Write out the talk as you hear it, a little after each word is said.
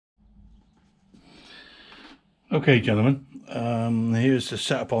Okay, gentlemen, here's the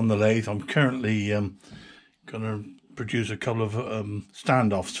setup on the lathe. I'm currently going to produce a couple of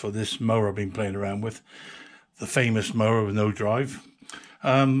standoffs for this mower I've been playing around with, the famous mower with no drive.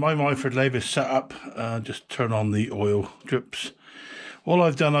 My Myford lathe is set up, just turn on the oil drips. All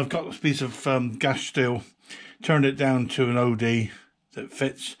I've done, I've got this piece of gas steel, turned it down to an OD that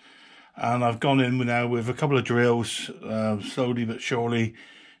fits, and I've gone in now with a couple of drills, slowly but surely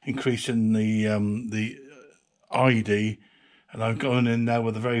increasing the ID, and I'm going in now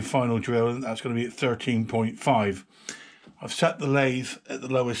with a very final drill, and that's going to be at 13.5. I've set the lathe at the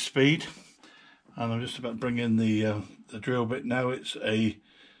lowest speed, and I'm just about to bring in the drill bit now. It's a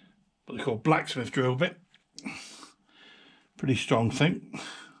what they call blacksmith drill bit, pretty strong thing.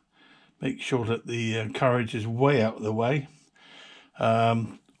 Make sure that the carriage is way out of the way.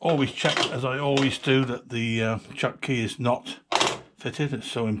 Always check, as I always do, that the chuck key is not fitted.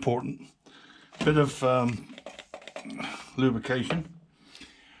 It's so important. Bit of lubrication,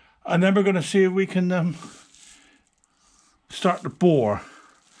 and then we're going to see if we can start the bore.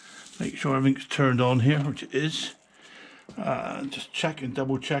 Make sure everything's turned on here, which it is. Just check and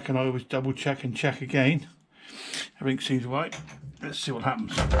double check, and I always double check and check again. Everything seems right. Let's see what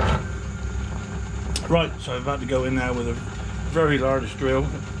happens. Right, so I'm about to go in now with a very large drill.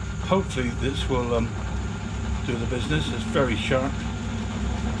 Hopefully this will do the business. It's very sharp,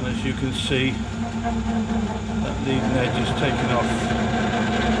 and as you can see, that leading edge is taken off.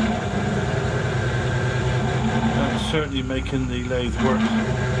 That's certainly making the lathe work.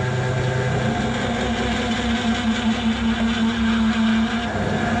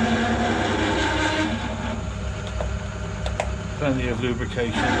 Plenty of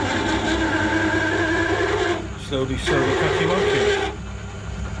lubrication. Slowly, catchy monkey.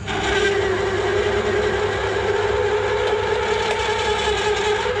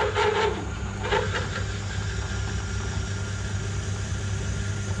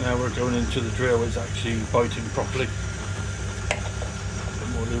 Now we're going into the drill. It's actually biting properly. A bit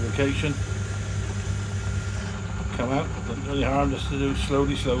more lubrication. Come out. Doesn't really harm, just to do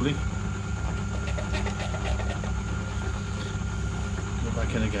slowly. Go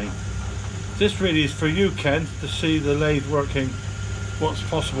back in again. This really is for you, Ken, to see the lathe working, what's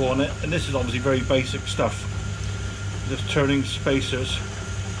possible on it. And this is obviously very basic stuff. Just turning spacers.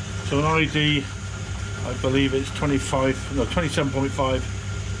 So an ID, I believe it's 27.5.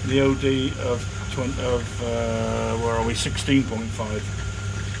 The OD of where are we,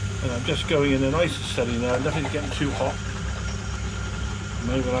 16.5, and I'm just going in a nice and steady now. Nothing's getting too hot.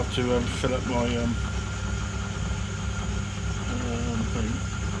 Maybe I'll have to fill up my thing.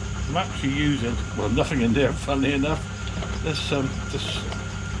 I'm actually using, well, nothing in there, funnily enough. Let's just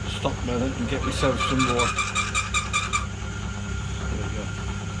stop a minute and get myself some more. There we go.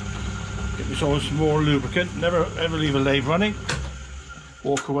 Get myself some more lubricant. Never ever leave a lathe running.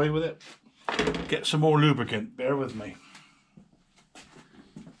 Walk away with it, get some more lubricant, bear with me.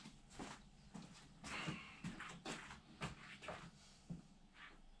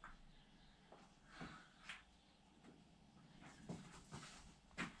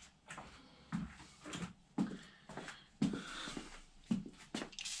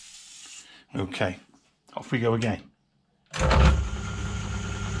 Okay, off we go again.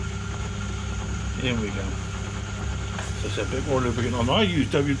 Here we go. There's a bit more lubricant on. I use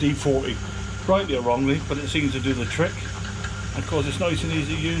WD-40, rightly or wrongly, but it seems to do the trick. And of course it's nice and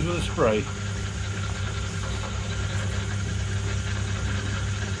easy to use with a spray.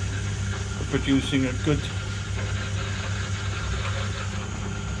 For producing a good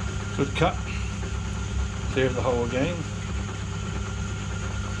cut. Clear the hole again.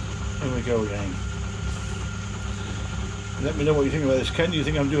 Here we go again. Let me know what you think about this, Ken. Do you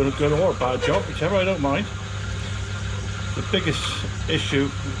think I'm doing a good or a bad job? Whichever, I don't mind. The biggest issue,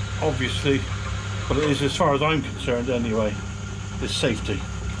 obviously, but it is as far as I'm concerned anyway, is safety.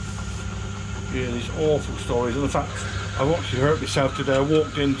 Yeah, these awful stories, and in fact, I've actually hurt myself today. I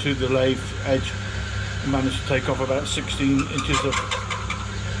walked into the lathe edge and managed to take off about 16 inches of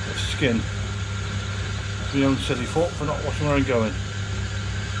skin. It's my own silly fault for not watching where I'm going.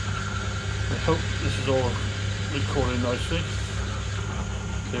 I hope this is all recording nicely.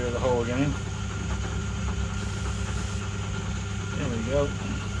 Clear the hole again. There we go.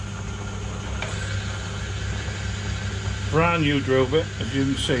 Brand new drill bit, as you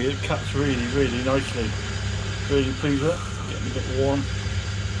can see, it cuts really nicely. Really pleased with it. Getting a bit warm.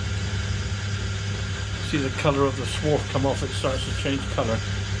 See the colour of the swarf come off, it starts to change colour.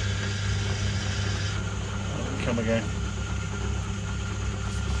 Come again.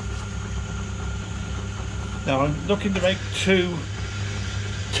 Now I'm looking to make two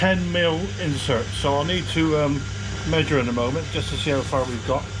 10mm insert, so I'll need to measure in a moment just to see how far we've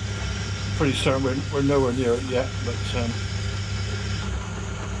got. Pretty certain we're nowhere near it yet, but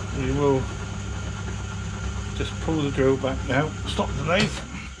we will just pull the drill back now. Stop the lathe,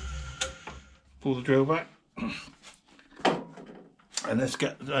 pull the drill back, and let's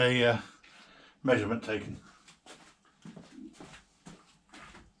get a measurement taken.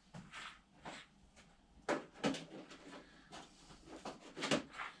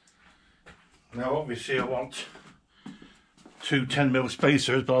 Now obviously I want two 10mm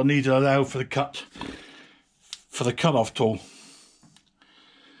spacers, but I'll need to allow for the cut-off tool.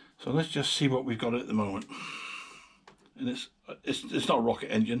 So let's just see what we've got at the moment. And it's not a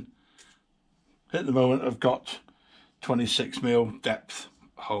rocket engine. At the moment I've got 26mm depth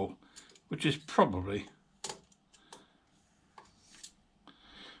hole, which is probably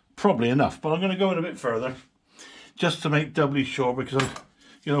enough, but I'm going to go in a bit further just to make doubly sure, because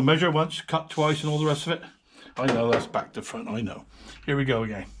you know, measure once, cut twice, and all the rest of it. I know that's back to front, I know. Here we go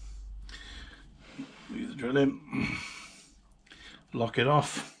again. Leave the drill in, lock it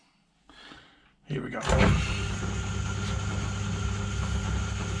off. Here we go. So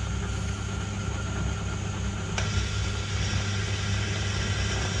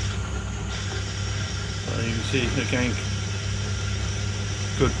you can see again,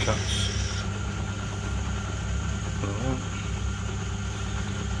 good cuts.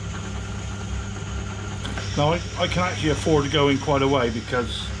 Now I can actually afford to go in quite a way,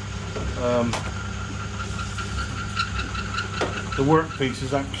 because the workpiece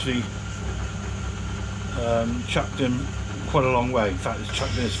is actually chucked in quite a long way. In fact, it's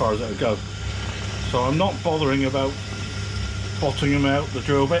chucked in as far as it would go. So I'm not bothering about bottoming out the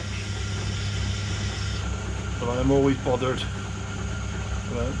drill bit, but I am always bothered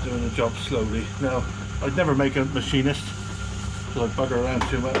about doing the job slowly. Now, I'd never make a machinist because I bugger around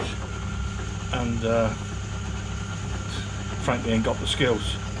too much, and frankly ain't got the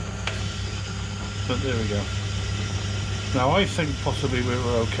skills. But there we go. Now I think possibly we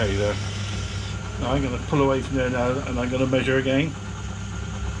were okay there. Now I'm going to pull away from there now, and I'm going to measure again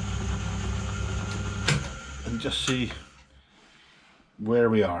and just see where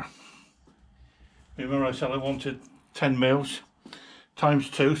we are. Remember I said I wanted 10mm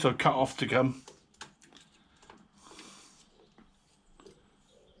times 2, so cut off to come.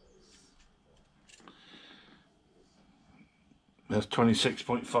 That's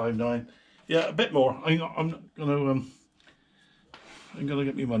 26.59. Yeah, a bit more. I'm gonna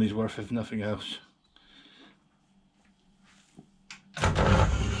get my money's worth, if nothing else.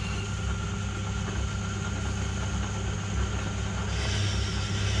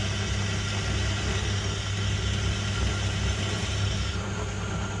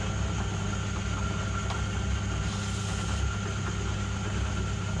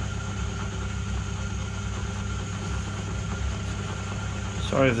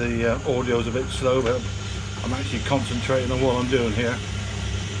 Sorry if the audio's a bit slow, but I'm actually concentrating on what I'm doing here.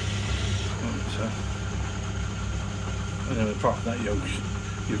 Anyway, apart from that,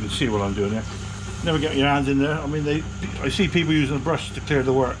 you can see what I'm doing here. Never get your hands in there. I mean, I see people using a brush to clear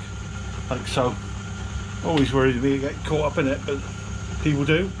the work, like so. Always worries me to get caught up in it, but people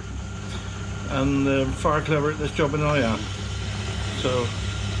do, and they're far cleverer at this job than I am. So,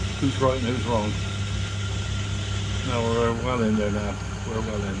 who's right and who's wrong? Now we're well in there now. We're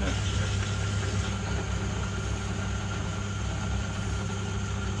well in there.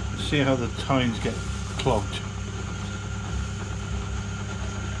 See how the tines get clogged.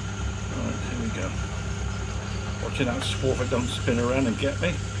 Alright, here we go. Watching that swarf, it don't spin around and get me.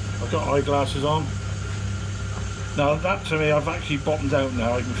 I've got eyeglasses on. Now that to me, I've actually bottomed out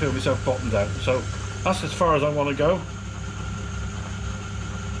now. I can feel myself bottomed out. So that's as far as I want to go.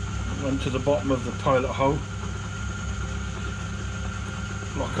 Went to the bottom of the pilot hole.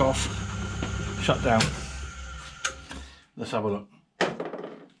 Lock off, shut down. Let's have a look.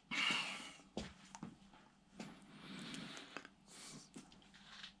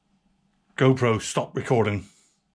 GoPro, stop recording.